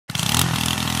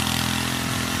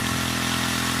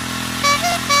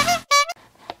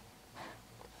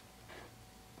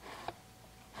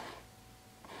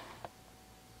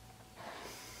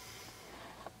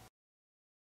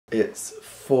It's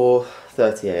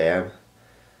 4:30 AM.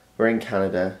 We're in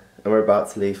Canada and we're about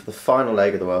to leave for the final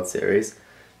leg of the World Series.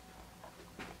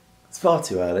 It's far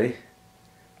too early.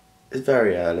 It's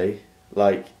very early.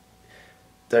 Like,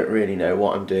 don't really know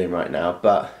what I'm doing right now,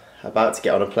 but about to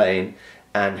get on a plane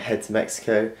and head to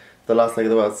Mexico for the last leg of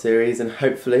the World Series, and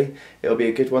hopefully it'll be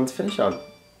a good one to finish on.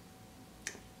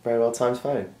 Very well timed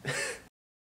phone.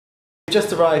 We've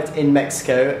just arrived in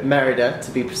Mexico, Merida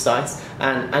to be precise,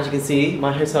 and as you can see,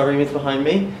 my hotel room is behind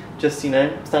me. Just, you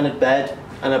know, standard bed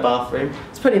and a bathroom.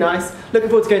 It's pretty nice. Looking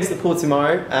forward to going to the pool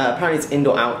tomorrow. Apparently it's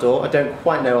indoor-outdoor. I don't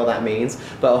quite know what that means,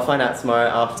 but I'll find out tomorrow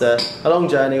after a long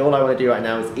journey. All I want to do right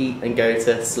now is eat and go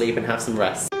to sleep and have some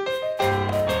rest.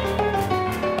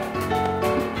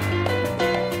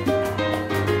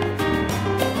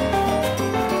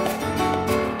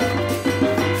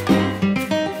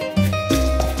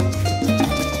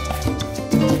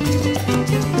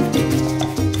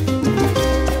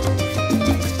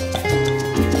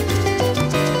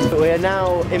 We are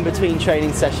now in between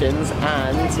training sessions,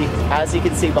 and as you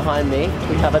can see behind me,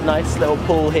 we have a nice little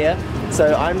pool here.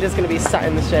 So I'm just going to be sat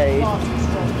in the shade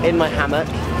in my hammock.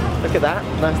 Look at that,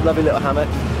 nice lovely little hammock.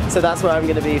 So that's where I'm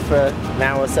going to be for an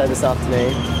hour or so this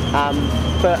afternoon.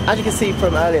 But as you can see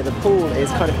from earlier, the pool is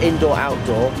kind of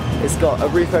indoor-outdoor. It's got a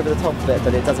roof over the top of it,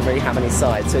 but it doesn't really have any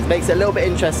sides. So it makes it a little bit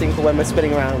interesting for when we're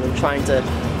spinning around and trying to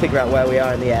figure out where we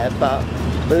are in the air. But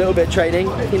with a little bit of training,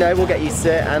 you know, we'll get used to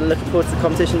it, and looking forward to the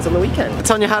competitions on the weekend.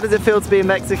 Tonya, how does it feel to be in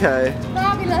Mexico?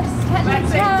 Fabulous. Catching the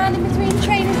sun in between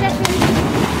training sessions.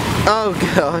 Oh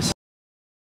gosh.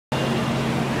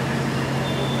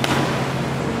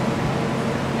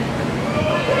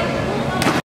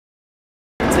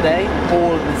 Today,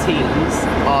 all of the teams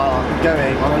are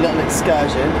going on a little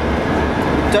excursion.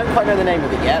 Don't quite know the name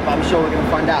of it yet, but I'm sure we're going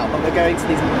to find out. But we're going to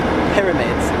these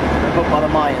pyramids built by the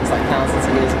Mayans like thousands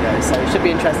of years ago, so it should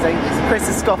be interesting. Chris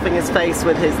is scoffing his face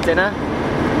with his dinner.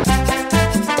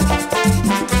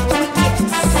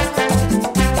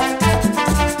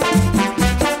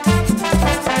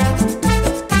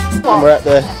 And we're at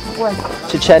the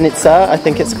Chichen Itza, I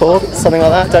think it's called, something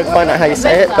like that. Don't quite know how you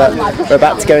say it, but we're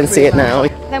about to go and see it now.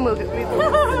 Then we'll go.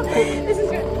 This is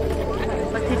good.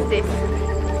 What is this?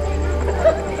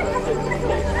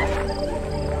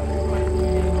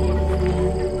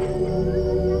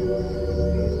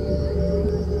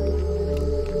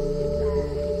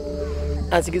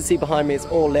 As you can see behind me, it's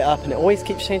all lit up and it always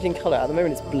keeps changing colour. At the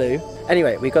moment it's blue.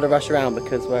 Anyway, we've got to rush around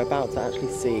because we're about to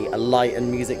actually see a light and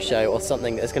music show or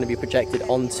something that's going to be projected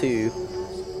onto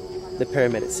the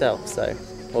pyramid itself. So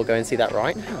we'll go and see that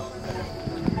right now.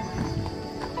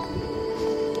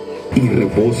 Y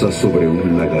reposa sobre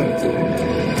un lagarto.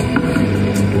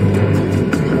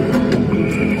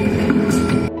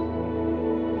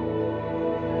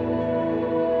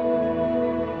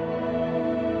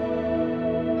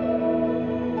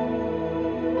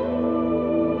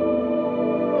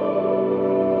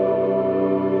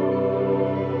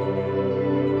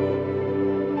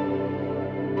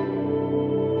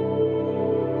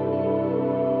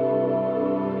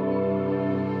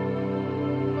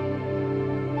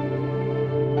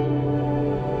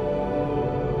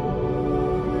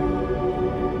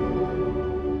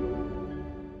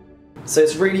 So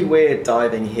it's really weird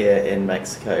diving here in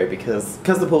Mexico because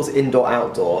the pool's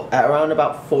indoor-outdoor, at around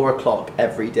about 4 o'clock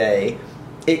every day,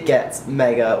 it gets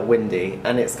mega windy,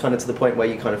 and it's kind of to the point where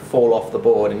you kind of fall off the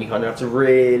board and you kind of have to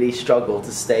really struggle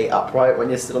to stay upright when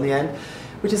you're still on the end,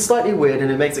 which is slightly weird and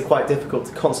it makes it quite difficult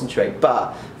to concentrate.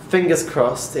 But fingers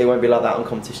crossed it won't be like that on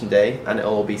competition day and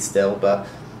it'll all be still. But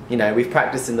you know, we've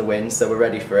practiced in the wind, so we're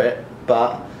ready for it.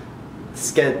 But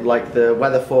like the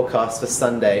weather forecast for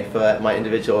Sunday for my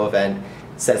individual event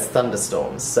says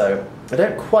thunderstorms, so I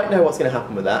don't quite know what's going to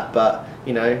happen with that, but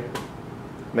you know,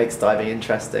 makes diving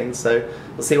interesting, so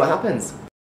we'll see what happens.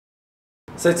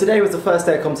 So today was the first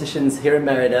day of competitions here in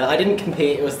Merida. I didn't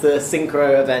compete, it was the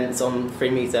synchro events on 3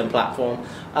 meter and platform.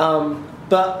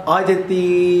 But I did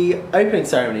the opening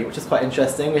ceremony, which was quite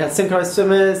interesting. We had synchronized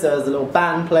swimmers, there was a little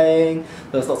band playing,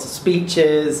 there was lots of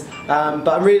speeches. But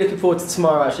I'm really looking forward to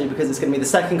tomorrow actually, because it's going to be the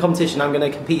second competition I'm going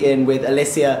to compete in with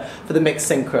Alicia for the mixed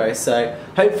synchro. So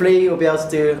hopefully we'll be able to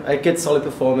do a good solid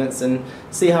performance and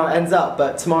see how it ends up.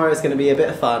 But tomorrow is going to be a bit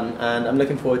of fun and I'm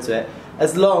looking forward to it,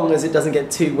 as long as it doesn't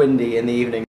get too windy in the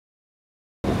evening.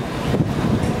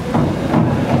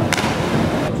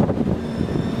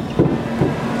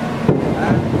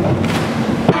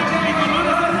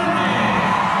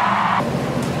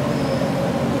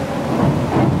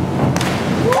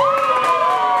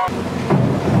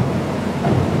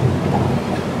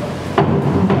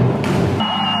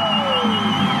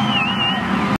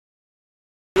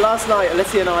 last night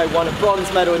Alicia and I won a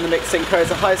bronze medal in the mixed synchro. It's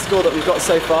the highest score that we've got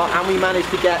so far, and we managed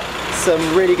to get some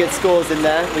really good scores in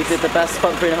there. We did the best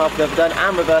front 3.5 we've ever done,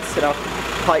 and reverse sit-out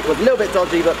pike was a little bit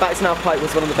dodgy, but back sit-out pike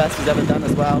was one of the best we've ever done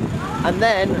as well. And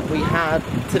then we had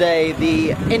today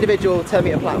the individual 10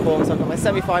 metre platform, so I've got my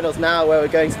semi-finals now where we're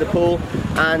going to the pool,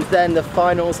 and then the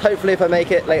finals, hopefully if I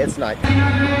make it, later tonight.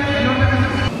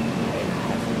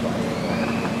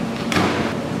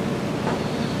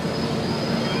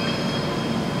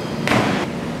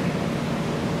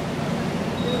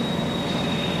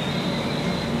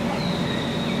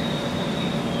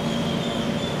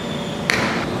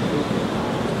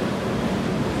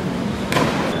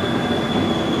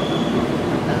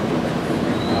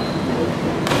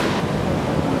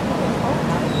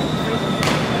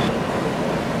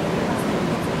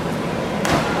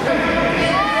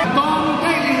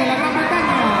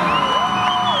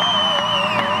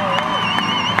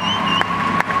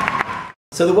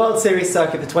 So the World Series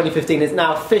circuit for 2015 is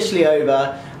now officially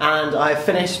over, and I've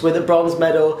finished with a bronze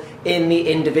medal in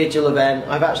the individual event.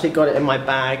 I've actually got it in my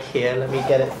bag here. Let me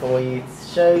get it for you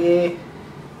to show you.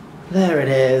 There it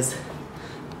is.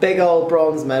 Big old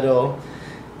bronze medal.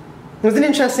 It was an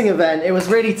interesting event. It was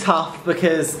really tough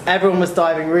because everyone was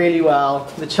diving really well.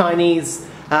 The Chinese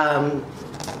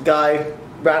guy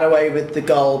ran away with the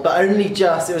gold, but only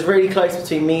just. It was really close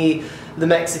between me, the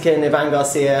Mexican Ivan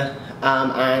Garcia,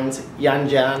 and Yan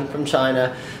Jian from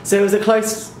China. So it was a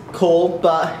close call,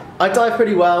 but I dived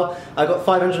pretty well. I got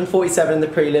 547 in the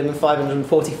prelim and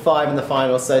 545 in the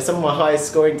final, so some of my highest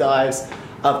scoring dives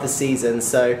of the season.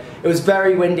 So it was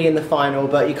very windy in the final,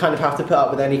 but you kind of have to put up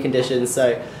with any conditions.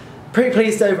 So pretty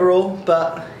pleased overall,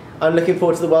 but I'm looking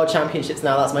forward to the World Championships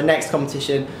now. That's my next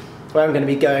competition where I'm going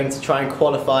to be going to try and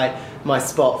qualify my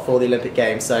spot for the Olympic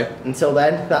Games. So until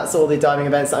then, that's all the diving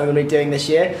events that I'm going to be doing this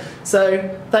year.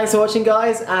 So thanks for watching,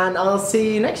 guys, and I'll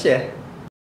see you next year.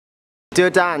 Do a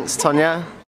dance, Tonya.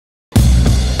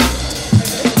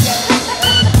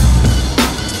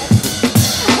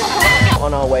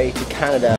 On our way to Canada.